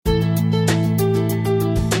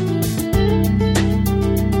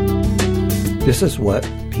This is what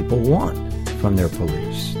people want from their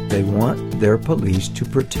police. They want their police to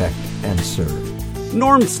protect and serve.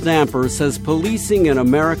 Norm Stamper says policing in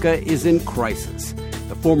America is in crisis.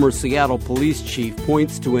 The former Seattle police chief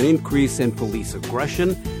points to an increase in police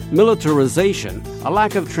aggression, militarization, a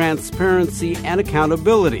lack of transparency and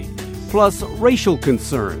accountability, plus racial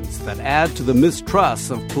concerns that add to the mistrust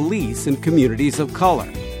of police in communities of color.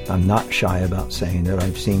 I'm not shy about saying that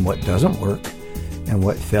I've seen what doesn't work and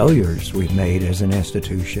what failures we've made as an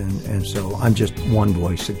institution, and so I'm just one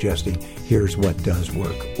voice suggesting here's what does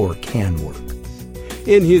work or can work.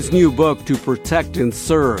 In his new book, To Protect and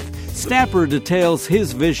Serve, Stamper details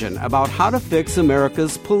his vision about how to fix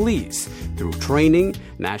America's police through training,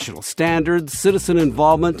 national standards, citizen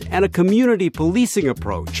involvement, and a community policing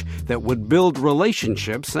approach that would build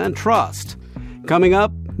relationships and trust. Coming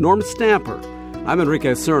up, Norm Stamper. I'm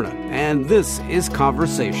Enrique Cerna, and this is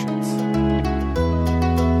Conversations.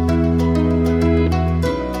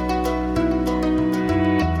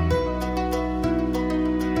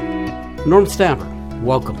 Norm Stamper,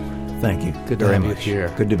 welcome. Thank you. Good to have you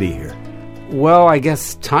here. Good to be here. Well, I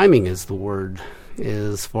guess timing is the word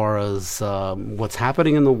as far as what's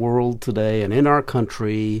happening in the world today and in our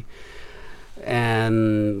country.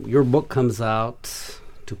 And your book comes out,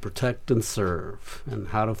 To Protect and Serve, and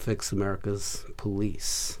How to Fix America's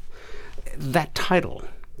Police. That title,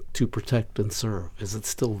 To Protect and Serve, is it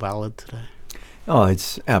still valid today? Oh,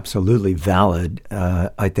 it's absolutely valid.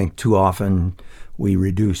 I think too often we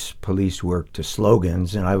reduce police work to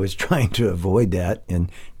slogans, and I was trying to avoid that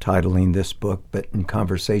in titling this book, but in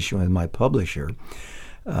conversation with my publisher,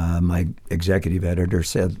 my executive editor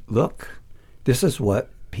said, look, this is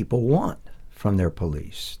what people want from their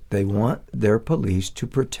police. They want their police to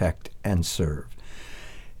protect and serve.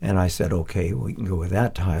 And I said, okay, we can go with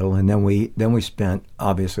that title. And then we spent,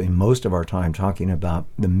 obviously, most of our time talking about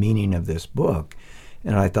the meaning of this book.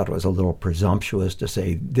 And I thought it was a little presumptuous to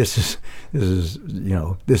say this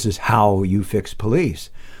is how you fix police.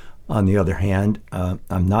 On the other hand,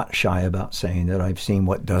 I'm not shy about saying that I've seen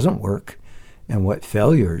what doesn't work and what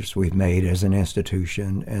failures we've made as an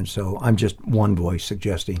institution. And so I'm just one voice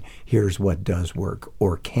suggesting here's what does work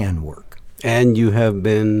or can work. And you have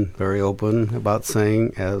been very open about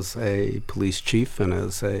saying, as a police chief and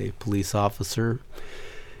as a police officer,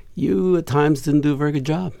 you at times didn't do a very good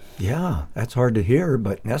job. Yeah, that's hard to hear,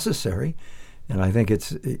 but necessary. And I think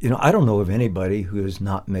it's, I don't know of anybody who has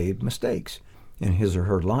not made mistakes in his or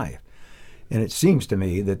her life. And it seems to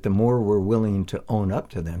me that the more we're willing to own up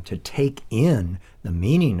to them, to take in the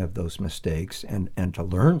meaning of those mistakes and to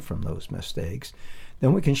learn from those mistakes,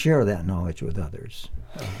 then we can share that knowledge with others.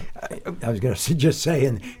 I was going to just say,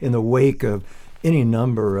 in the wake of any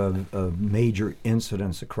number of major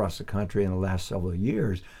incidents across the country in the last several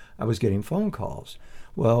years, I was getting phone calls.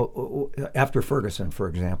 Well, after Ferguson, for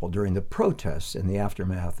example, during the protests in the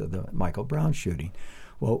aftermath of the Michael Brown shooting,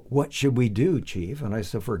 well, what should we do, Chief? And I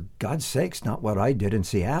said, for God's sakes, not what I did in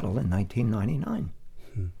Seattle in 1999.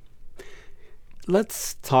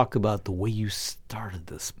 Let's talk about the way you started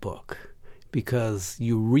this book, because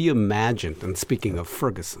you reimagined, and speaking of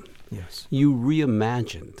Ferguson, yes, you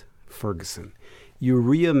reimagined Ferguson. You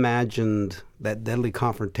reimagined that deadly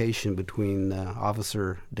confrontation between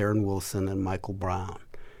Officer Darren Wilson and Michael Brown.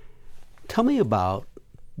 Tell me about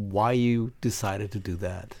why you decided to do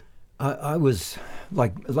that. I was,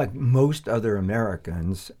 like most other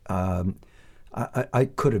Americans, I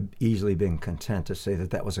could have easily been content to say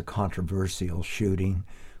that was a controversial shooting,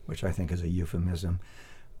 which I think is a euphemism.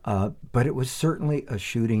 But it was certainly a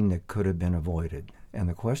shooting that could have been avoided. And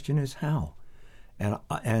the question is how?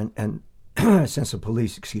 And since the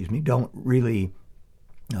police, don't really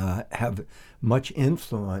have much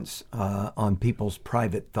influence on people's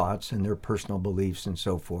private thoughts and their personal beliefs and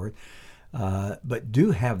so forth, but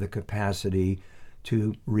do have the capacity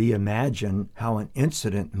to reimagine how an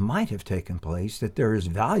incident might have taken place, that there is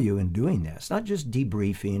value in doing that. It's not just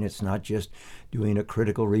debriefing. It's not just doing a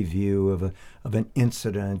critical review of an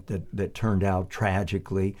incident that turned out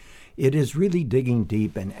tragically. It is really digging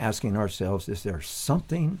deep and asking ourselves, is there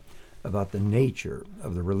something about the nature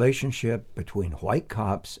of the relationship between white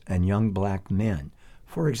cops and young black men,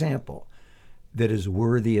 for example, that is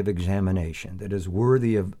worthy of examination, that is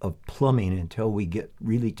worthy of plumbing until we get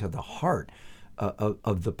really to the heart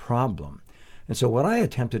of the problem. And so what I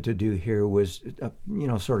attempted to do here was,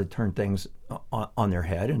 sort of turn things on their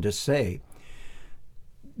head and just say,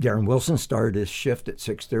 Darren Wilson started his shift at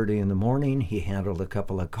 6:30 in the morning. He handled a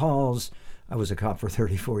couple of calls. I was a cop for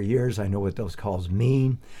 34 years. I know what those calls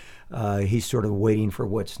mean. He's sort of waiting for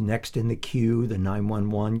what's next in the queue, the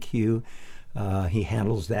 911 queue. He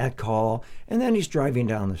handles that call, and then he's driving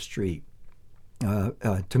down the street.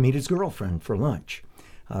 to meet his girlfriend for lunch,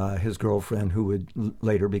 his girlfriend who would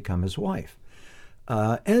later become his wife.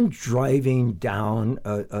 And driving down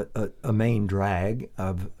a main drag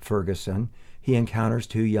of Ferguson, he encounters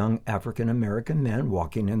two young African-American men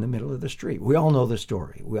walking in the middle of the street. We all know the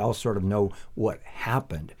story. We all sort of know what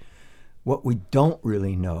happened. What we don't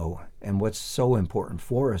really know, and what's so important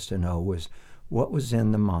for us to know, was what was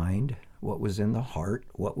in the mind, what was in the heart,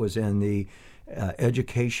 what was in the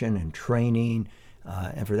education and training,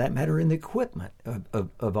 and for that matter, in the equipment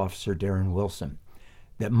of Officer Darren Wilson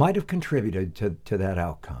that might have contributed to that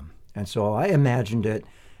outcome. And so I imagined it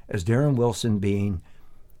as Darren Wilson being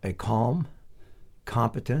a calm,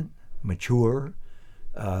 competent, mature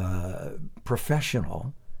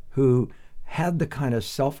professional who had the kind of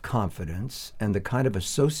self-confidence and the kind of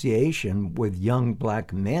association with young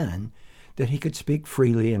black men that he could speak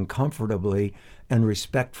freely and comfortably and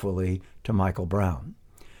respectfully to Michael Brown.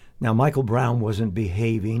 Now, Michael Brown wasn't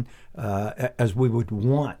behaving as we would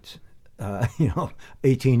want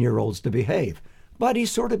 18-year-olds to behave. But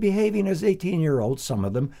he's sort of behaving as 18-year-olds, some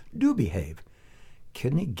of them, do behave.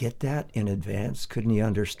 Couldn't he get that in advance? Couldn't he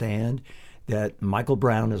understand that Michael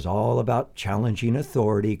Brown is all about challenging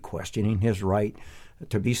authority, questioning his right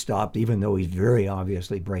to be stopped, even though he's very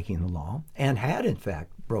obviously breaking the law, and had, in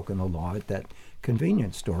fact, broken the law at that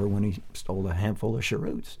convenience store when he stole a handful of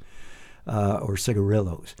cheroots or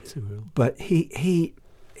cigarillos. But he,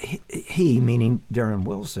 meaning Darren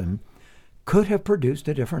Wilson, could have produced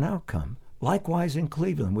a different outcome. Likewise in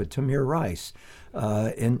Cleveland with Tamir Rice,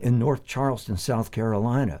 in North Charleston, South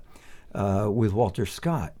Carolina, with Walter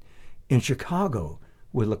Scott, in Chicago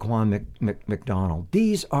with Laquan McDonald.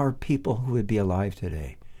 These are people who would be alive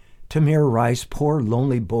today. Tamir Rice, poor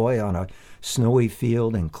lonely boy on a snowy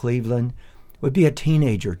field in Cleveland, would be a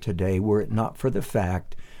teenager today were it not for the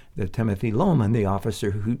fact that Timothy Loman, the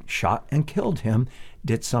officer who shot and killed him,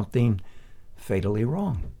 did something fatally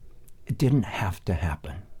wrong. It didn't have to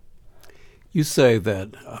happen. You say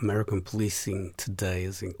that American policing today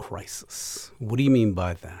is in crisis. What do you mean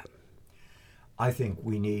by that? I think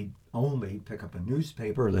we need only pick up a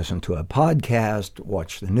newspaper, listen to a podcast,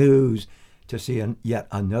 watch the news to see yet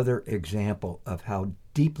another example of how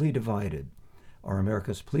deeply divided are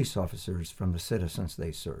America's police officers from the citizens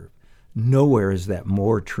they serve. Nowhere is that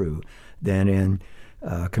more true than in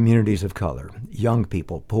communities of color, young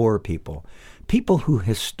people, poor people, people who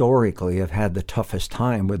historically have had the toughest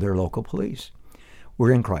time with their local police.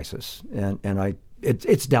 We're in crisis, and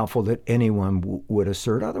it's doubtful that anyone would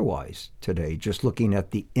assert otherwise today, just looking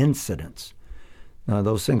at the incidents. Now,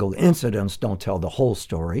 those single incidents don't tell the whole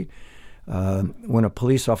story. When a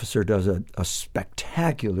police officer does a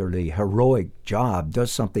spectacularly heroic job,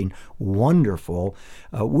 does something wonderful,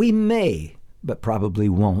 we may, but probably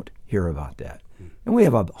won't, hear about that. And we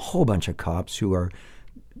have a whole bunch of cops who are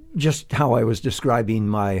just how I was describing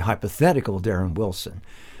my hypothetical Darren Wilson.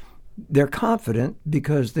 They're confident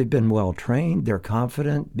because they've been well trained. They're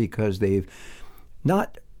confident because they've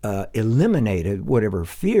not eliminated whatever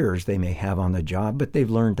fears they may have on the job, but they've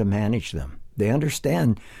learned to manage them. They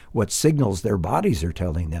understand what signals their bodies are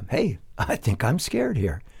telling them. Hey, I think I'm scared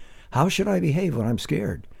here. How should I behave when I'm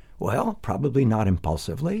scared? Well, probably not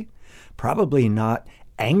impulsively, probably not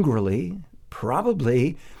angrily,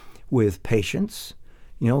 probably with patience.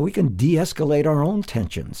 You know, we can de-escalate our own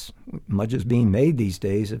tensions. Much is being made these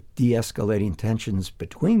days of de-escalating tensions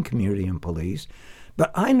between community and police.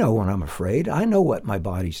 But I know when I'm afraid. I know what my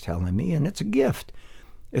body's telling me, and it's a gift.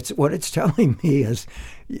 It's what it's telling me is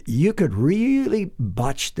you could really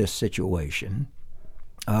botch this situation.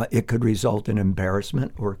 It could result in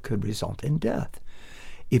embarrassment or it could result in death.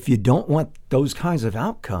 If you don't want those kinds of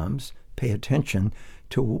outcomes, pay attention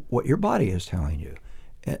to what your body is telling you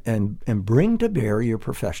and bring to bear your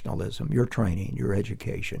professionalism, your training, your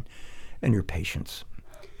education, and your patience.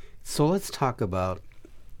 So let's talk about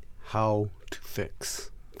how to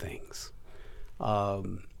fix things,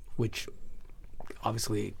 which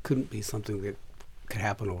obviously couldn't be something that could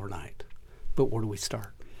happen overnight. But where do we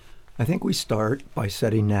start? I think we start by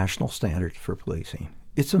setting national standards for policing.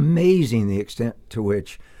 It's amazing the extent to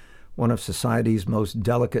which one of society's most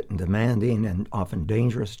delicate and demanding and often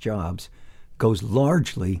dangerous jobs goes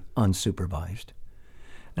largely unsupervised.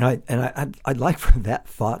 And I'd like for that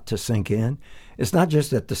thought to sink in. It's not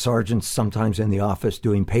just that the sergeant's sometimes in the office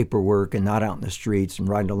doing paperwork and not out in the streets and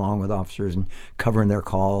riding along with officers and covering their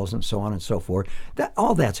calls and so on and so forth.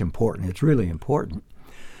 All that's important. It's really important.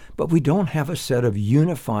 But we don't have a set of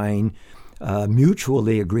unifying,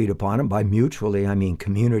 mutually agreed upon, and by mutually I mean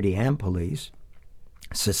community and police,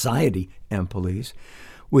 society and police.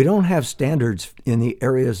 We don't have standards in the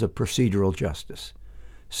areas of procedural justice,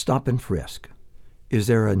 stop and frisk, is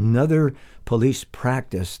there another police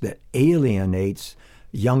practice that alienates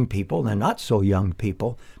young people and not so young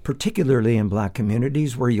people, particularly in black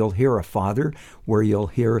communities, where you'll hear a father, where you'll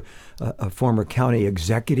hear a former county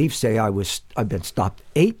executive say, I've been stopped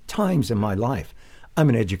 8 times in my life. I'm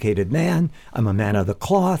an educated man. I'm a man of the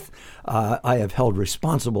cloth. I have held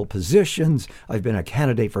responsible positions. I've been a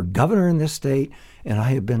candidate for governor in this state, and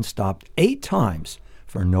I have been stopped 8 times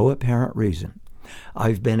for no apparent reason.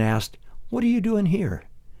 I've been asked, what are you doing here?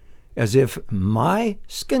 As if my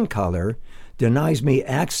skin color denies me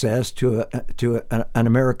access to an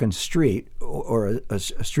American street or a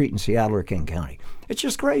street in Seattle or King County. It's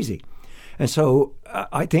just crazy. And so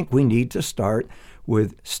I think we need to start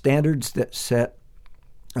with standards that set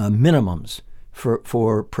minimums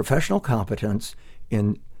for professional competence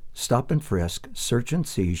in stop and frisk, search and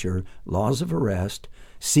seizure, laws of arrest,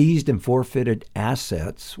 seized and forfeited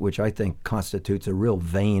assets, which I think constitutes a real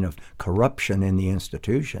vein of corruption in the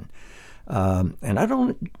institution. And I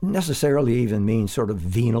don't necessarily even mean sort of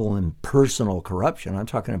venal and personal corruption. I'm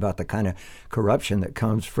talking about the kind of corruption that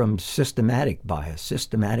comes from systematic bias,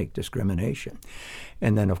 systematic discrimination.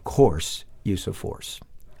 And then, of course, use of force,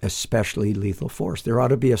 especially lethal force. There ought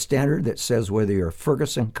to be a standard that says whether you're a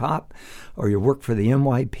Ferguson cop or you work for the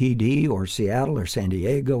NYPD or Seattle or San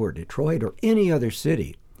Diego or Detroit or any other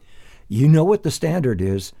city, you know what the standard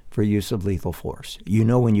is for use of lethal force. You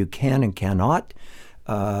know when you can and cannot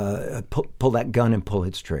pull that gun and pull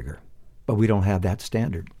its trigger. But we don't have that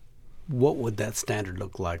standard. What would that standard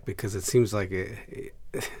look like? Because it seems like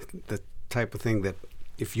the type of thing that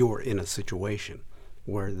if you're in a situation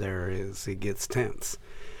where it gets tense,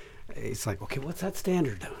 it's like, okay, what's that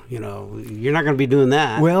standard? You know, you're not going to be doing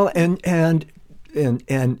that. Well, and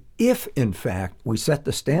if, in fact, we set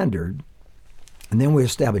the standard, and then we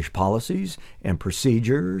establish policies and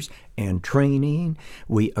procedures and training,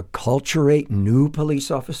 we acculturate new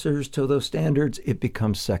police officers to those standards, it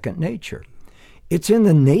becomes second nature. It's in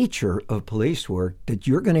the nature of police work that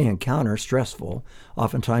you're going to encounter stressful,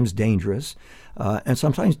 oftentimes dangerous, and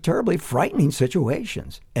sometimes terribly frightening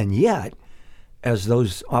situations. And yet, as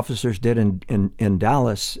those officers did in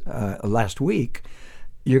Dallas last week,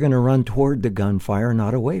 you're going to run toward the gunfire,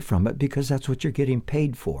 not away from it, because that's what you're getting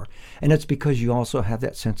paid for. And it's because you also have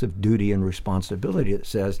that sense of duty and responsibility that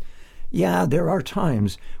says, yeah, there are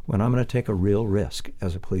times when I'm going to take a real risk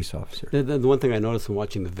as a police officer. The one thing I noticed in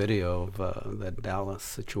watching the video of that Dallas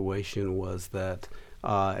situation was that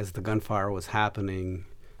as the gunfire was happening,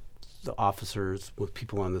 the officers with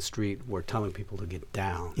people on the street were telling people to get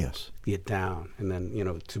down. Yes. Get down. And then,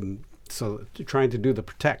 trying to do the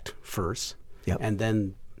protect first. Yep. And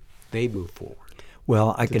then they move forward.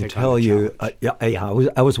 Well, I can tell you,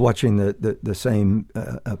 I was watching the same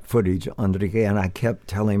footage, Enrique, and I kept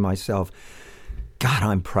telling myself, God,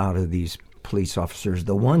 I'm proud of these police officers,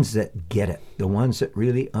 the ones that get it, the ones that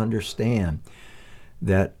really understand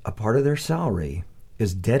that a part of their salary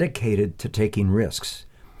is dedicated to taking risks.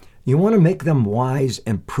 You want to make them wise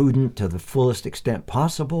and prudent to the fullest extent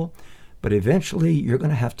possible, but eventually you're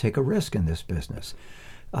going to have to take a risk in this business.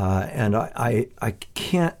 And I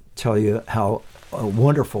can't tell you how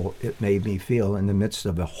wonderful it made me feel in the midst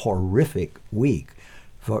of a horrific week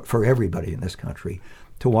for everybody in this country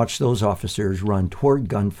to watch those officers run toward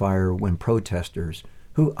gunfire when protesters,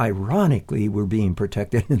 who ironically were being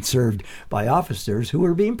protected and served by officers who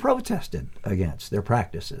were being protested against their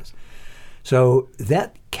practices. So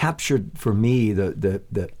that captured for me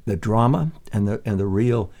the drama and the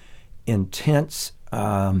real intense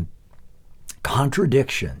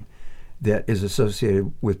contradiction that is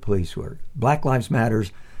associated with police work. Black Lives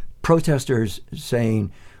Matters, protesters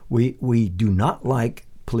saying we do not like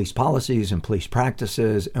police policies and police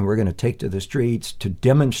practices, and we're going to take to the streets to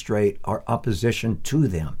demonstrate our opposition to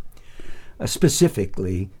them,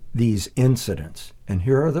 specifically these incidents. And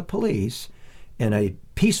here are the police in a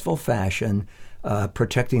peaceful fashion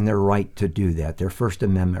protecting their right to do that, their First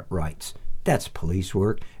Amendment rights. That's police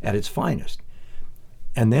work at its finest.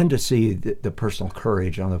 And then to see the personal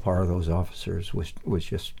courage on the part of those officers was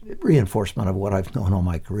just reinforcement of what I've known all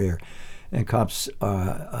my career. And cops,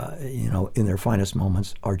 in their finest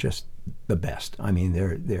moments, are just the best. I mean,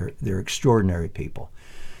 they're extraordinary people.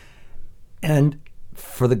 And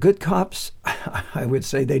for the good cops, I would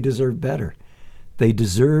say they deserve better. They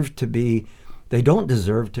don't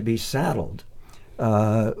deserve to be saddled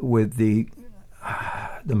with the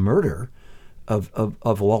murder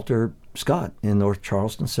of Walter Scott in North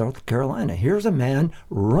Charleston, South Carolina. Here's a man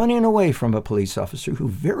running away from a police officer who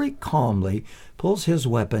very calmly pulls his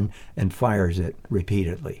weapon and fires it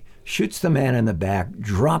repeatedly, shoots the man in the back,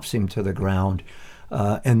 drops him to the ground,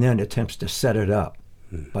 and then attempts to set it up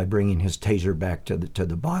by bringing his taser back to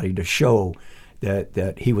the body to show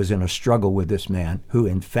that he was in a struggle with this man who,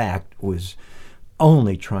 in fact, was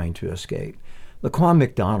only trying to escape. Laquan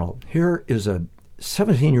McDonald, here is a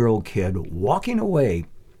 17-year-old kid walking away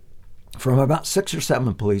from about 6 or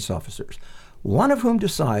 7 police officers, one of whom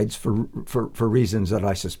decides, for reasons that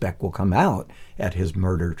I suspect will come out at his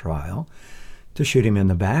murder trial, to shoot him in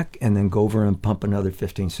the back and then go over and pump another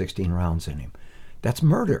 15, 16 rounds in him. That's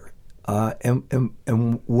murder. And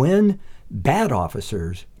when bad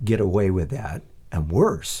officers get away with that, and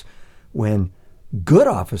worse, when good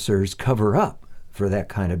officers cover up for that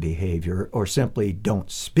kind of behavior or simply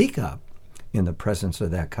don't speak up in the presence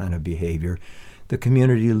of that kind of behavior, the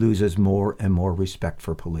community loses more and more respect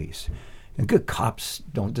for police. And good cops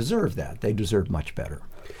don't deserve that. They deserve much better.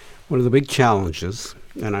 One of the big challenges,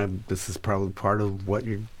 and this is probably part of what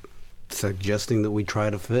you're suggesting that we try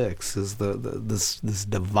to fix, is this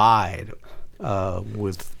divide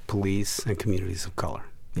with police and communities of color.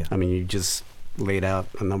 Yeah. I mean, you just laid out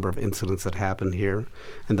a number of incidents that happened here,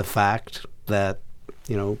 and the fact that,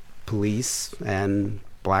 police and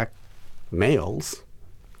black males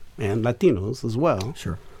and Latinos as well,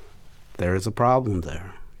 sure, there is a problem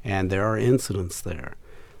there, and there are incidents there.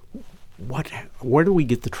 Where do we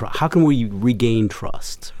get the trust? How can we regain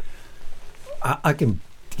trust? I can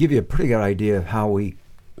give you a pretty good idea of how we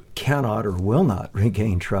cannot or will not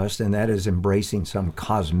regain trust, and that is embracing some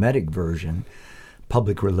cosmetic version,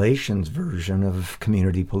 public relations version of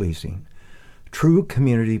community policing. True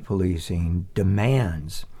community policing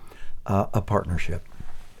demands a partnership.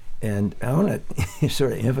 And I want to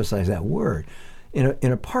sort of emphasize that word.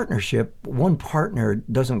 In a partnership, one partner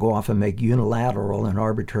doesn't go off and make unilateral and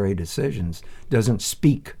arbitrary decisions, doesn't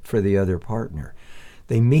speak for the other partner.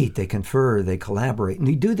 They meet, they confer, they collaborate, and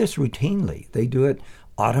they do this routinely. They do it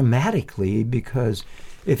automatically because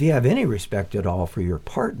if you have any respect at all for your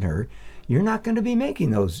partner, you're not going to be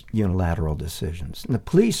making those unilateral decisions. And the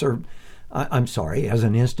police are, I'm sorry, as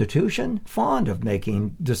an institution, fond of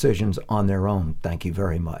making decisions on their own. Thank you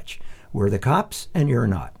very much. We're the cops and you're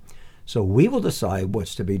not. So we will decide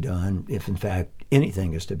what's to be done if, in fact,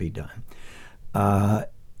 anything is to be done.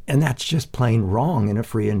 And that's just plain wrong in a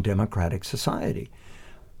free and democratic society.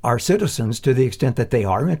 Our citizens, to the extent that they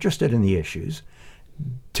are interested in the issues,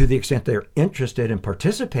 to the extent they're interested in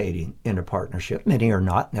participating in a partnership, many are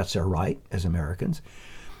not, and that's their right as Americans,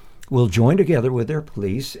 will join together with their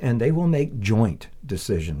police and they will make joint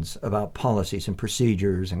decisions about policies and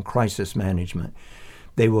procedures and crisis management.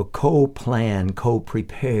 They will co-plan,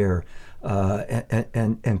 co-prepare,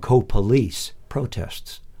 and co-police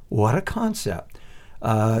protests. What a concept.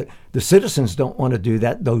 The citizens don't want to do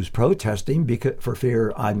those protesting for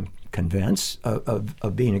fear, I'm convinced,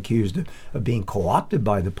 of being accused of being co-opted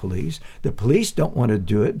by the police. The police don't want to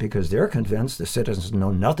do it because they're convinced the citizens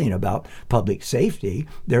know nothing about public safety.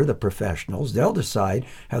 They're the professionals. They'll decide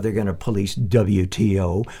how they're going to police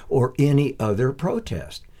WTO or any other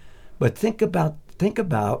protest. But think about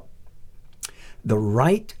the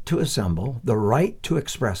right to assemble, the right to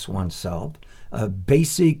express oneself, a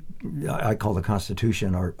basic, I call the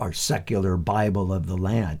Constitution our secular Bible of the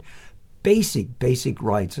land, basic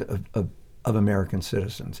rights of American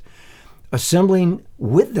citizens, assembling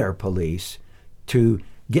with their police to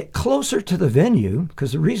get closer to the venue,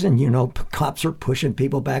 because the reason, cops are pushing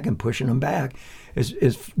people back and pushing them back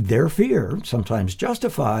is their fear, sometimes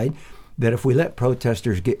justified, that if we let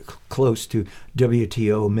protesters get close to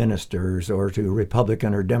WTO ministers or to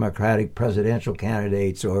Republican or Democratic presidential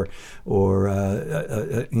candidates or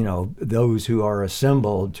those who are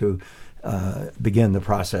assembled to begin the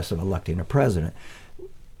process of electing a president,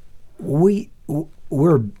 we're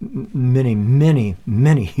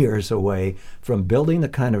many years away from building the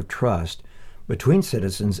kind of trust between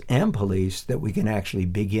citizens and police that we can actually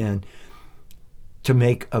begin to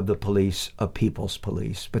make of the police a people's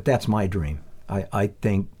police. But that's my dream. I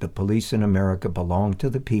think the police in America belong to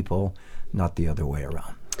the people, not the other way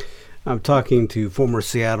around. I'm talking to former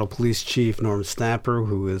Seattle Police Chief Norm Snapper,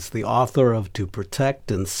 who is the author of To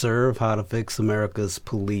Protect and Serve, How to Fix America's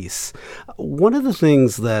Police. One of the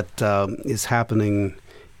things that is happening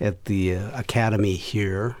at the Academy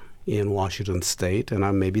here in Washington State,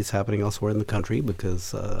 and maybe it's happening elsewhere in the country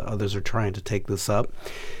because others are trying to take this up,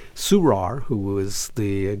 Surar, who is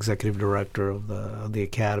the executive director of the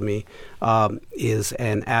Academy, is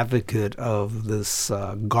an advocate of this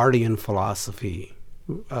guardian philosophy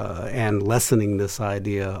and lessening this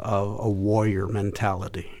idea of a warrior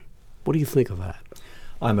mentality. What do you think of that?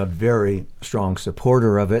 I'm a very strong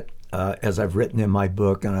supporter of it, as I've written in my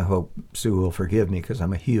book, and I hope Sue will forgive me because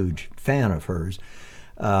I'm a huge fan of hers.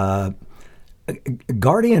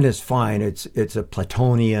 guardian is fine. It's a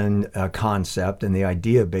Platonian concept, and the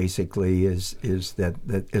idea basically is that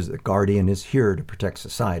the guardian is here to protect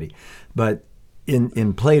society. But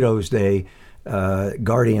in Plato's day,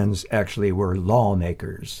 guardians actually were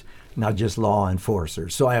lawmakers, not just law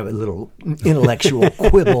enforcers. So I have a little intellectual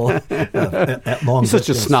quibble at long distance. Such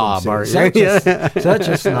a snob, are you? Such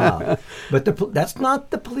a snob. But that's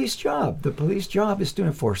not the police job. The police job is to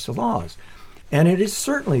enforce the laws. And it is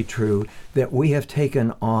certainly true that we have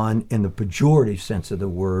taken on, in the pejorative sense of the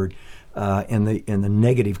word, in the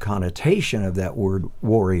negative connotation of that word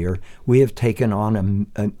warrior, we have taken on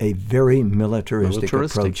a very militaristic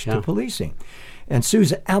approach to policing. And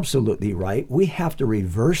Sue's absolutely right. We have to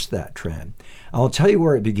reverse that trend. I'll tell you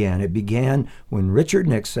where it began. It began when Richard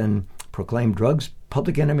Nixon proclaimed drugs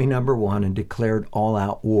public enemy number one and declared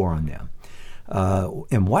all-out war on them.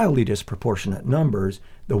 In wildly disproportionate numbers,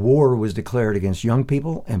 the war was declared against young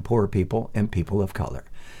people and poor people and people of color.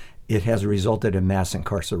 It has resulted in mass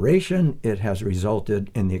incarceration. It has resulted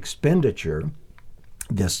in the expenditure,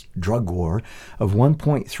 this drug war, of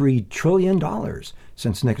 $1.3 trillion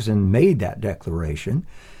since Nixon made that declaration.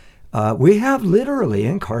 We have literally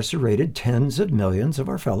incarcerated tens of millions of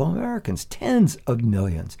our fellow Americans, tens of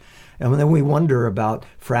millions. And then we wonder about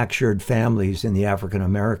fractured families in the African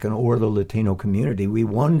American or the Latino community. We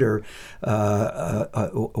wonder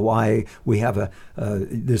why we have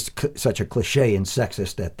such a cliche and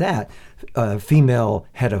sexist at that, female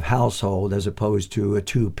head of household as opposed to a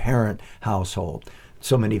two-parent household.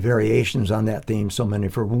 So many variations on that theme, so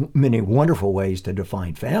many wonderful ways to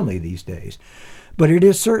define family these days. But it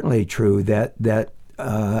is certainly true that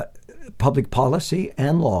public policy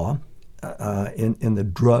and law in the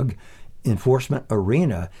drug enforcement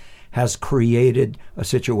arena has created a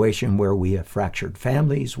situation where we have fractured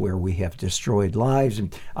families, where we have destroyed lives.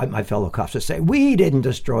 And my fellow cops would say, we didn't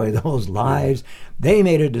destroy those lives. They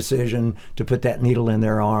made a decision to put that needle in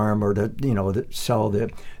their arm or to sell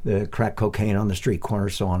the crack cocaine on the street corner,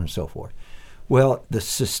 so on and so forth. Well, the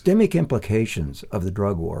systemic implications of the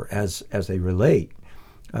drug war as they relate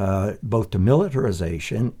both to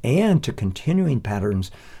militarization and to continuing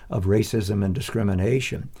patterns of racism and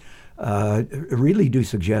discrimination really do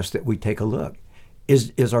suggest that we take a look.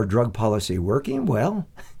 Is our drug policy working? Well,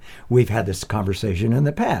 we've had this conversation in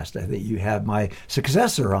the past. I think you had my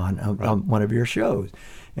successor on one of your shows.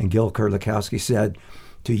 And Gil Kurlikowski said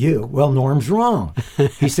to you, well, Norm's wrong.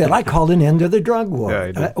 He said, I called an end to the drug war.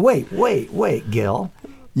 Yeah, Wait, Gil.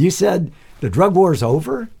 You said the drug war's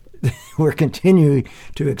over? We're continuing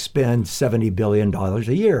to expend $70 billion a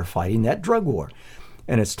year fighting that drug war.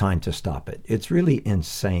 And it's time to stop it. It's really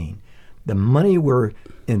insane. The money we're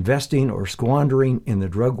investing or squandering in the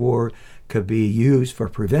drug war could be used for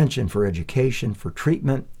prevention, for education, for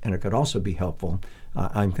treatment, and it could also be helpful,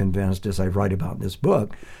 I'm convinced, as I write about in this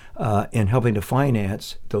book, in helping to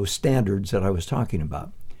finance those standards that I was talking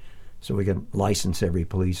about. So we can license every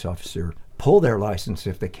police officer, pull their license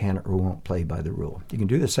if they can or won't play by the rule. You can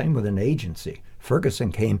do the same with an agency.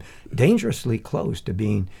 Ferguson came dangerously close to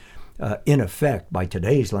being, in effect, by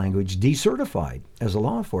today's language, decertified as a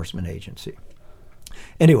law enforcement agency.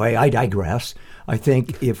 Anyway, I digress. I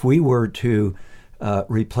think if we were to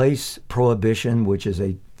replace prohibition, which is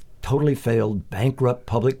a totally failed, bankrupt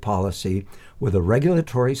public policy, with a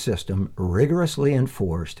regulatory system rigorously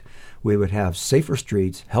enforced, we would have safer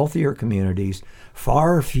streets, healthier communities.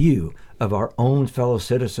 Far few of our own fellow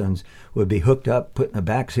citizens would be hooked up, put in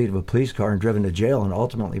the backseat of a police car and driven to jail and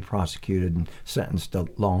ultimately prosecuted and sentenced to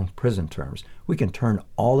long prison terms. We can turn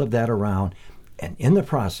all of that around and in the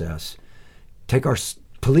process take our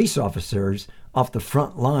police officers off the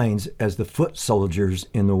front lines as the foot soldiers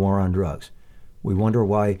in the war on drugs. We wonder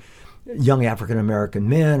why young African-American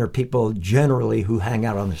men or people generally who hang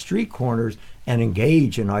out on the street corners and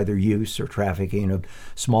engage in either use or trafficking of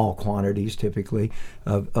small quantities, typically,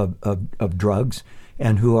 of drugs,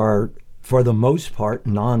 and who are, for the most part,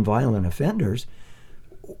 nonviolent offenders,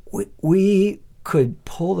 we could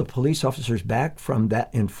pull the police officers back from that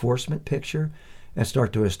enforcement picture and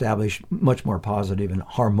start to establish much more positive and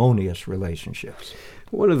harmonious relationships.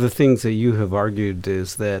 One of the things that you have argued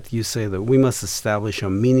is that you say that we must establish a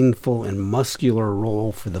meaningful and muscular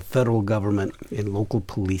role for the federal government in local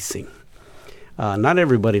policing. Not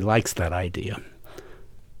everybody likes that idea.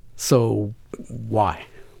 So why?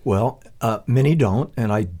 Well, many don't,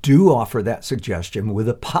 and I do offer that suggestion with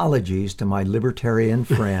apologies to my libertarian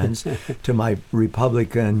friends, to my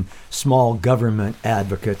Republican small government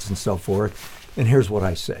advocates and so forth. And here's what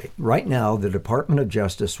I say. Right now, the Department of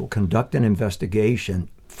Justice will conduct an investigation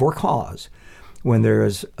for cause when there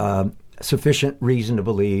is sufficient reason to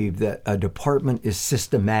believe that a department is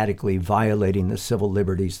systematically violating the civil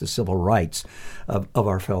liberties, the civil rights of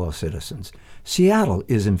our fellow citizens. Seattle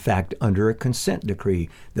is, in fact, under a consent decree.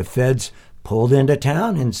 The feds pulled into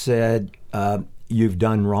town and said, you've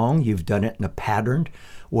done wrong, you've done it in a patterned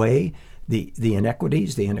way. The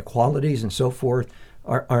inequities, the inequalities, and so forth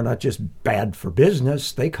are not just bad for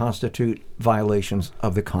business, they constitute violations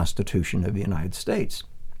of the Constitution of the United States.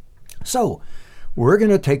 So we're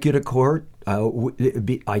going to take you to court. It'd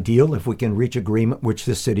be ideal if we can reach agreement, which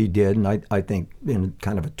the city did, and I think in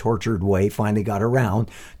kind of a tortured way finally got around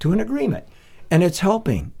to an agreement. And it's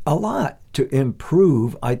helping a lot to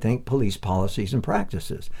improve, I think, police policies and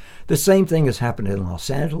practices. The same thing has happened in Los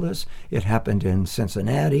Angeles. It happened in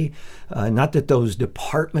Cincinnati. Not that those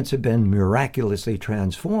departments have been miraculously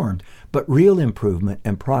transformed, but real improvement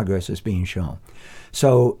and progress is being shown.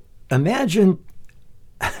 So imagine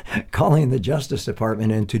calling the Justice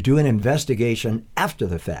Department in to do an investigation after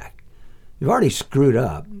the fact. You've already screwed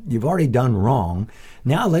up. You've already done wrong.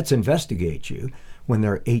 Now let's investigate you when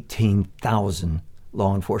there are 18,000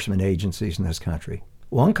 law enforcement agencies in this country.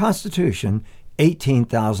 One Constitution,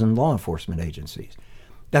 18,000 law enforcement agencies.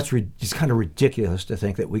 It's kind of ridiculous to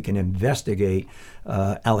think that we can investigate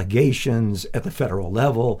allegations at the federal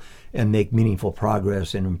level and make meaningful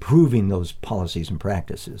progress in improving those policies and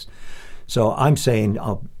practices. So I'm saying,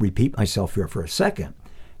 I'll repeat myself here for a second,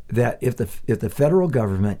 that if the federal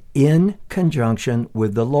government, in conjunction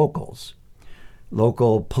with the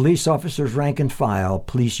local police officers, rank and file,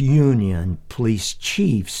 police union, police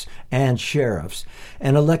chiefs and sheriffs,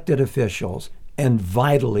 and elected officials, and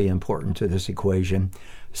vitally important to this equation,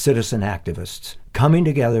 citizen activists, coming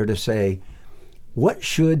together to say, what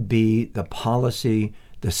should be the policy,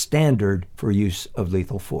 the standard for use of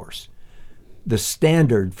lethal force? The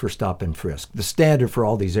standard for stop and frisk, the standard for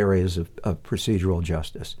all these areas of procedural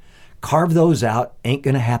justice. Carve those out. Ain't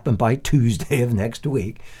going to happen by Tuesday of next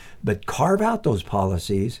week, but carve out those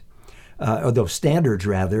policies, or those standards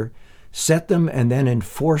rather, set them and then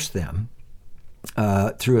enforce them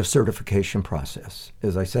through a certification process.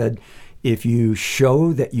 As I said, if you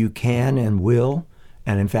show that you can and will,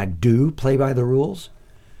 and in fact do play by the rules,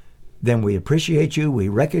 then we appreciate you, we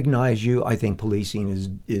recognize you. I think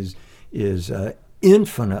policing is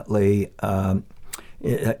infinitely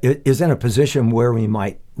is in a position where we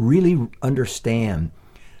might really understand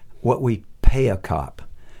what we pay a cop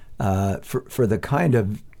for the kind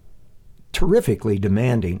of terrifically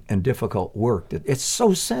demanding and difficult work that it's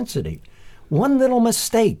so sensitive. One little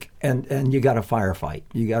mistake and you got a firefight.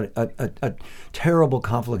 You got a terrible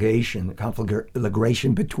conflagration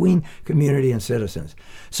between community and citizens.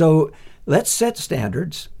 So let's set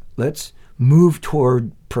standards. Let's move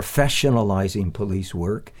toward professionalizing police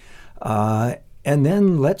work, and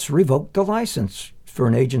then let's revoke the license for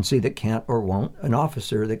an agency that can't or won't, an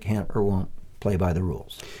officer that can't or won't play by the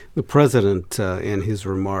rules. The president, in his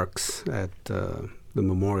remarks at the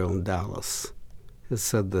memorial in Dallas, has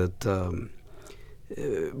said that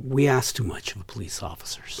we ask too much of police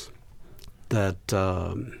officers, that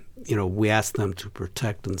we ask them to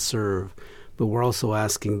protect and serve, but we're also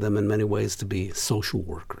asking them in many ways to be social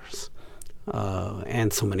workers.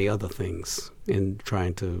 And so many other things in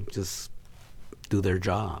trying to just do their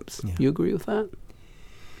jobs. Yeah. You agree with that?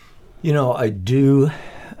 I do.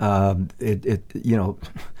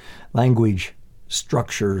 Language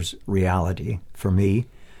structures reality for me.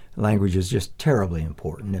 Language is just terribly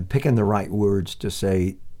important, and picking the right words to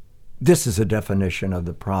say, this is a definition of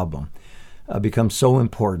the problem, becomes so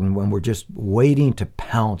important when we're just waiting to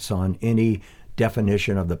pounce on any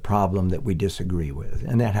definition of the problem that we disagree with.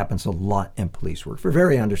 And that happens a lot in police work for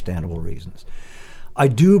very understandable reasons. I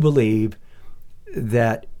do believe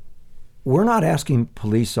that we're not asking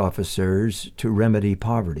police officers to remedy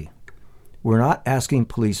poverty. We're not asking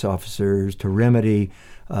police officers to remedy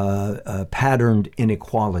patterned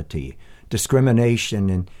inequality,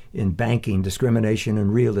 discrimination in banking, discrimination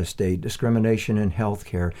in real estate, discrimination in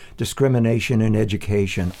healthcare, discrimination in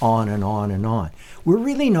education, on and on and on. We're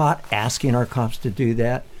really not asking our cops to do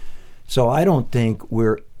that. So I don't think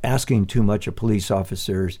we're asking too much of police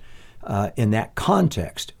officers in that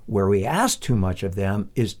context. Where we ask too much of them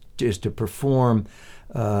is to perform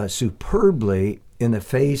superbly in the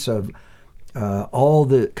face of all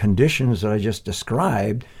the conditions that I just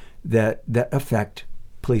described that affect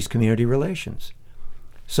police-community relations.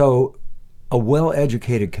 So a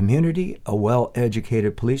well-educated community, a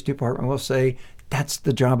well-educated police department will say, that's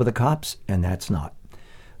the job of the cops, and that's not.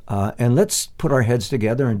 And let's put our heads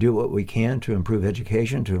together and do what we can to improve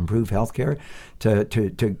education, to improve healthcare,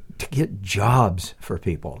 to get jobs for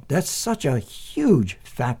people. That's such a huge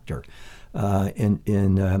factor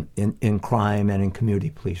in crime and in community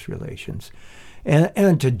police relations,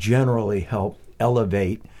 and to generally help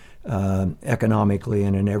elevate economically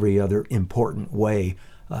and in every other important way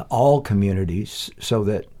all communities, so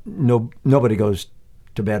that nobody goes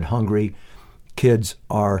to bed hungry. Kids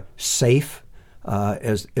are safe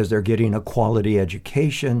as they're getting a quality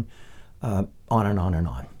education, on and on and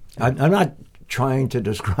on. I'm not trying to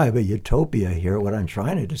describe a utopia here. What I'm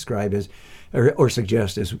trying to describe is, or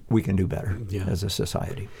suggest, is we can do better as a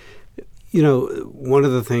society. You know, one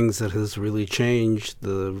of the things that has really changed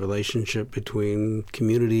the relationship between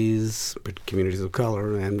communities of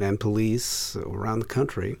color, and police around the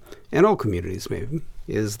country, and all communities maybe,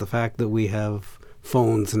 is the fact that we have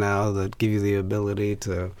phones now that give you the ability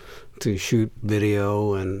to shoot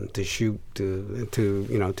video and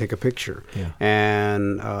to take a picture,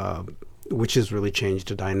 and which has really changed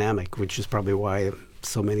the dynamic, which is probably why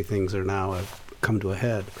so many things are now have come to a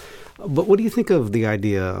head. But what do you think of the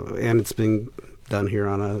idea, and it's being done here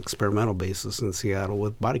on an experimental basis in Seattle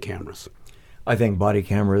with body cameras? I think body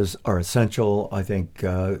cameras are essential. I think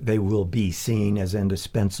they will be seen as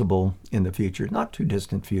indispensable in the future, not too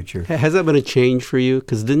distant future. Has that been a change for you?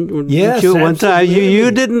 Because didn't yes, you one time you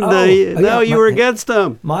didn't? You were against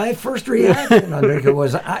them. My first reaction on it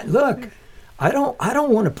was, look, I don't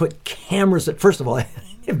want to put cameras. First of all,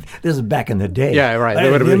 this is back in the day. Yeah, right. I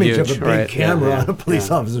had an image huge, of a big camera on a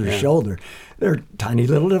police officer's shoulder. They're tiny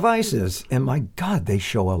little devices, and my God, they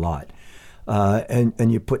show a lot.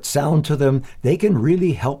 And you put sound to them, they can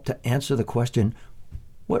really help to answer the question,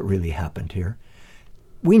 what really happened here?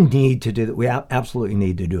 We need to do that. We absolutely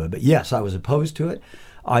need to do it. But yes, I was opposed to it.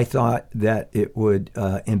 I thought that it would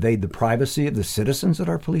invade the privacy of the citizens that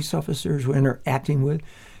our police officers were interacting with.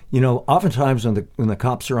 You know, oftentimes when the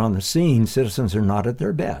cops are on the scene, citizens are not at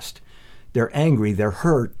their best. They're angry, they're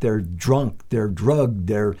hurt, they're drunk, they're drugged,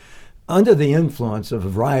 they're under the influence of a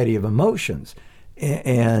variety of emotions.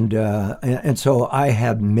 And so I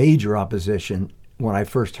had major opposition when I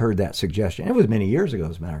first heard that suggestion. It was many years ago,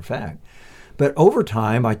 as a matter of fact. But over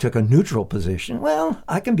time, I took a neutral position. Well,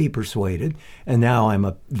 I can be persuaded, and now I'm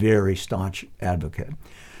a very staunch advocate.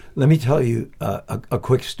 Let me tell you a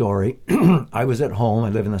quick story. I was at home. I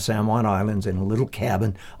live in the San Juan Islands in a little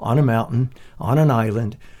cabin on a mountain, on an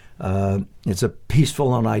island. It's a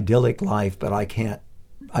peaceful and idyllic life, but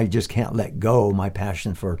I just can't let go my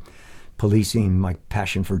passion for policing, my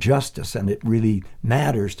passion for justice, and it really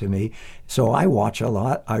matters to me. So I watch a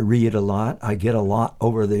lot, I read a lot, I get a lot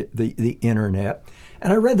over the internet,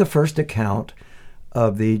 and I read the first account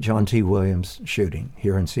of the John T. Williams shooting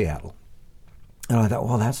here in Seattle. And I thought,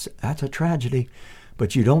 well, that's a tragedy,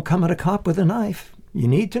 but you don't come at a cop with a knife. You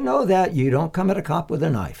need to know that. You don't come at a cop with a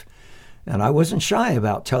knife. And I wasn't shy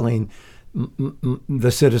about telling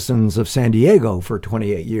the citizens of San Diego for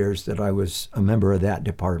 28 years that I was a member of that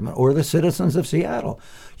department, or the citizens of Seattle.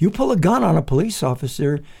 You pull a gun on a police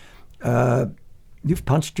officer, you've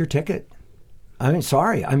punched your ticket. I mean,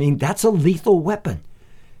 sorry. I mean, that's a lethal weapon.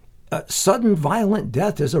 Sudden violent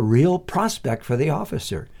death is a real prospect for the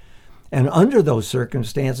officer. And under those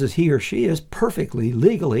circumstances, he or she is perfectly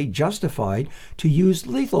legally justified to use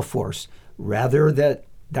lethal force. Rather,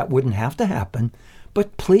 that wouldn't have to happen.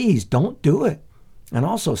 But please don't do it. And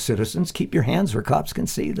also, citizens, keep your hands where cops can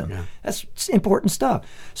see them. Yeah. That's important stuff.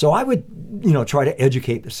 So I would, try to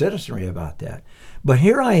educate the citizenry about that. But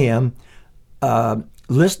here I am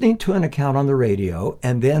listening to an account on the radio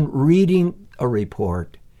and then reading a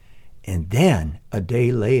report, and then a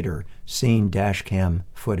day later seeing dash cam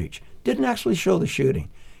footage. Didn't actually show the shooting.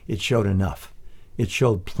 It showed enough. It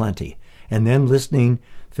showed plenty. And then listening,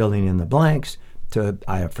 filling in the blanks to,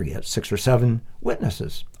 I forget, 6 or 7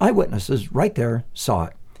 witnesses. Eyewitnesses right there saw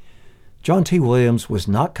it. John T. Williams was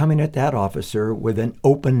not coming at that officer with an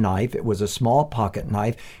open knife. It was a small pocket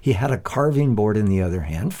knife. He had a carving board in the other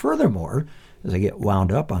hand. Furthermore, as I get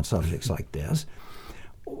wound up on subjects like this,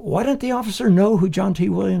 why didn't the officer know who John T.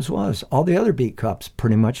 Williams was? All the other beat cops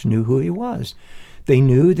pretty much knew who he was. They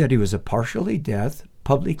knew that he was a partially deaf,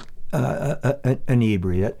 public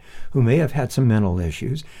inebriate who may have had some mental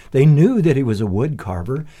issues. They knew that he was a wood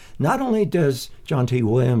carver. Not only does John T.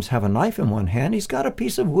 Williams have a knife in one hand, he's got a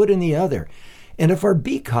piece of wood in the other. And if our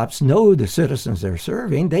beat cops know the citizens they're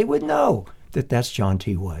serving, they would know that that's John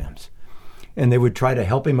T. Williams. And they would try to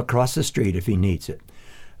help him across the street if he needs it.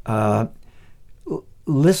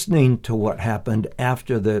 Listening to what happened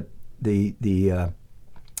after the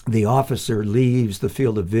officer leaves the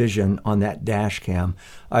field of vision on that dash cam,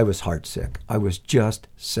 I was heartsick. I was just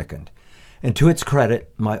sickened. And to its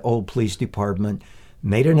credit, my old police department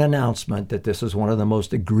made an announcement that this is one of the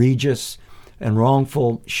most egregious and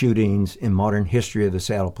wrongful shootings in modern history of the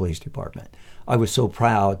Seattle Police Department. I was so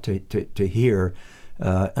proud to hear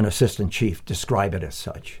an assistant chief describe it as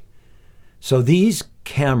such. So these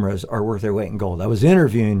cameras are worth their weight in gold. I was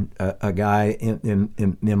interviewing a guy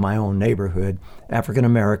in my own neighborhood, African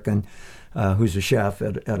American, who's a chef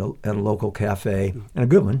at a local cafe, and a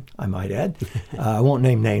good one, I might add. I won't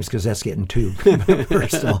name names because that's getting too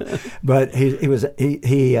personal. But he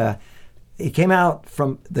came out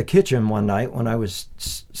from the kitchen one night when I was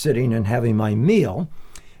sitting and having my meal,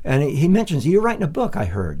 and he mentions, "You're writing a book, I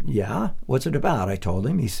heard." "Yeah, what's it about?" I told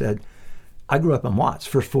him. He said, "I grew up in Watts,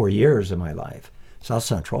 first 4 years of my life, South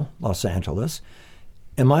Central, Los Angeles.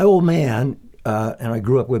 And my old man, and I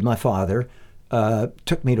grew up with my father,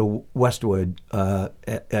 took me to Westwood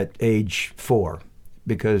at age 4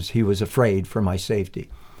 because he was afraid for my safety.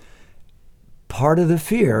 Part of the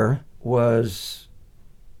fear was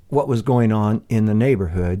what was going on in the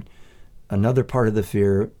neighborhood. Another part of the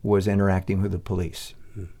fear was interacting with the police."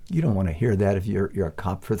 You don't want to hear that if you're a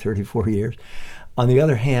cop for 34 years. On the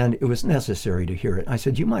other hand, it was necessary to hear it. I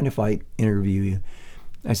said, "Do you mind if I interview you?"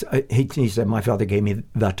 He said, "My father gave me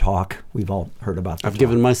the talk." We've all heard about that. I've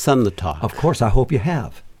given my son the talk. Of course, I hope you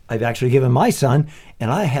have. I've actually given my son,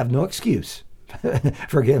 and I have no excuse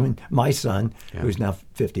for giving my son, who's now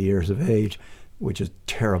 50 years of age, which is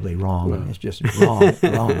terribly wrong. Well. It's just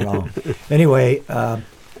wrong. Anyway,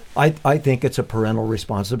 I think it's a parental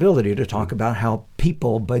responsibility to talk about how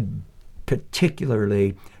people, but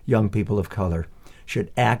particularly young people of color,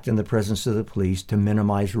 should act in the presence of the police to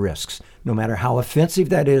minimize risks. No matter how offensive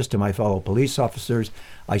that is to my fellow police officers,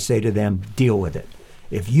 I say to them, deal with it.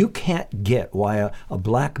 If you can't get why a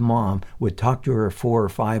black mom would talk to her 4 or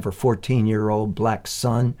 5 or 14-year-old black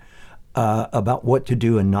son about what to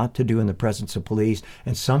do and not to do in the presence of police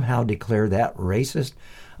and somehow declare that racist,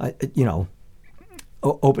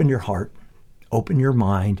 open your heart, open your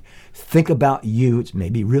mind, think about you. It's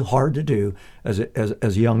maybe real hard to do as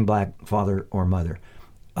a young black father or mother,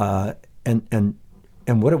 and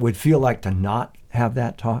what it would feel like to not have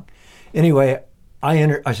that talk. Anyway,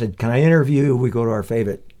 I said, "Can I interview you?" We go to our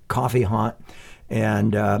favorite coffee haunt,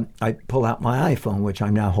 and I pull out my iPhone, which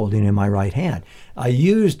I'm now holding in my right hand. I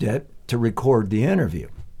used it to record the interview.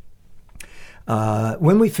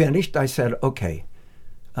 When we finished, I said, "Okay."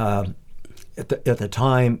 At the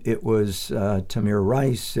time, it was Tamir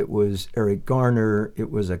Rice, it was Eric Garner,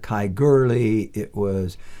 it was Akai Gurley, it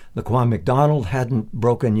was Laquan McDonald hadn't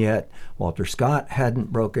broken yet, Walter Scott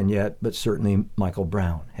hadn't broken yet, but certainly Michael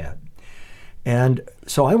Brown had. And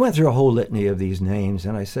so I went through a whole litany of these names,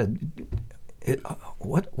 and I said,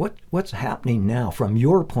 what's happening now from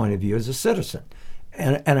your point of view as a citizen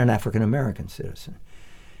and an African-American citizen?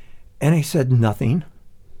 And he said, nothing.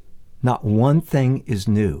 Not one thing is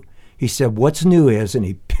new. He said, what's new is, and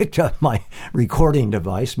he picked up my recording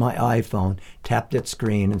device, my iPhone, tapped its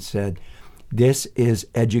screen and said, this is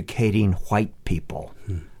educating white people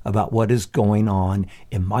about what is going on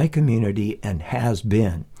in my community and has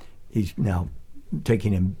been. He's now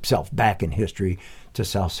taking himself back in history to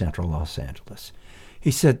South Central Los Angeles. He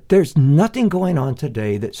said, there's nothing going on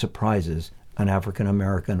today that surprises an African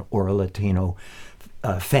American or a Latino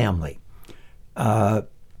family. And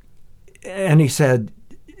he said,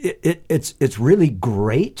 it's really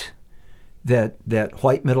great that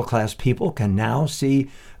white middle class people can now see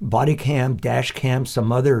body cam, dash cam,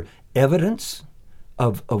 some other evidence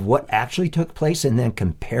of what actually took place, and then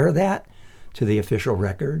compare that to the official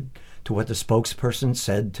record, to what the spokesperson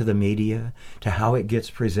said to the media, to how it gets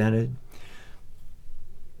presented.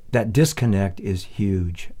 That disconnect is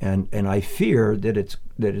huge, and I fear that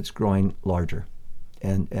it's growing larger,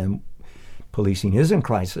 and policing is in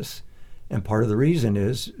crisis. And part of the reason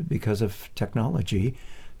is because of technology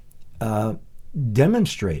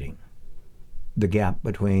demonstrating the gap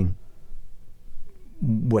between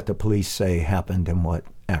what the police say happened and what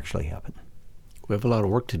actually happened. We have a lot of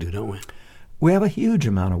work to do, don't we? We have a huge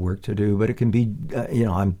amount of work to do, but it can be,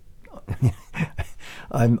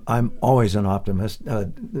 I'm always an optimist.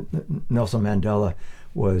 Nelson Mandela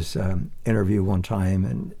was interviewed one time,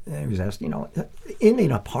 and he was asked,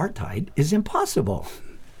 ending apartheid is impossible.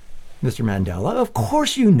 Mr. Mandela, of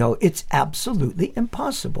course you know it's absolutely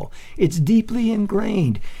impossible. It's deeply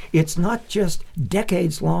ingrained. It's not just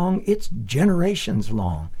decades long, it's generations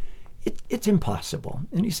long. It's impossible.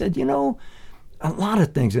 And he said, a lot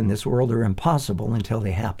of things in this world are impossible until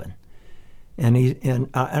they happen. And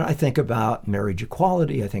I think about marriage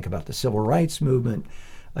equality, I think about the civil rights movement,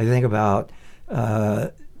 I think about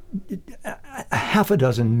a half a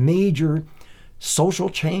dozen major social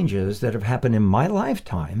changes that have happened in my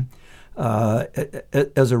lifetime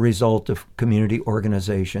as a result of community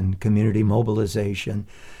organization, community mobilization,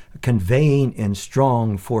 conveying in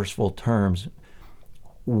strong, forceful terms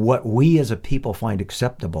what we as a people find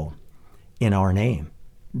acceptable in our name,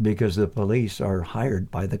 because the police are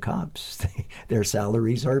hired by the cops. Their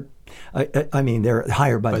salaries are, they're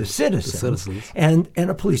hired by the citizens. And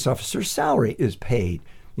a police officer's salary is paid.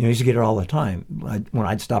 I used to get it all the time. When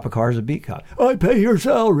I'd stop a car as a beat cop, I pay your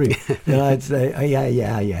salary. And I'd say, oh,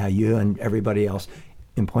 yeah, you and everybody else.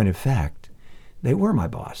 In point of fact, they were my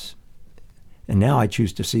boss. And now I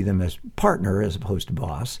choose to see them as partner as opposed to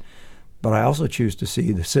boss. But I also choose to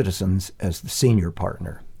see the citizens as the senior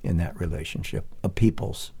partner in that relationship, a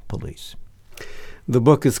people's police. The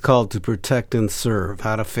book is called To Protect and Serve,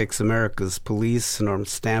 How to Fix America's Police. Norm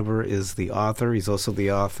Stamper is the author. He's also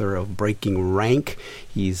the author of Breaking Rank.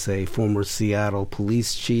 He's a former Seattle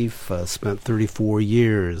police chief, spent 34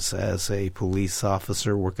 years as a police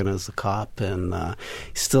officer working as a cop, and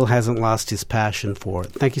still hasn't lost his passion for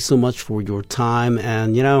it. Thank you so much for your time,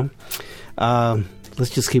 and,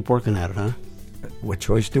 let's just keep working at it, huh? What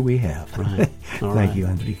choice do we have? Right. Thank you,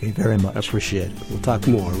 Enrique, very much. I appreciate it. We'll talk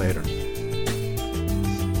more later.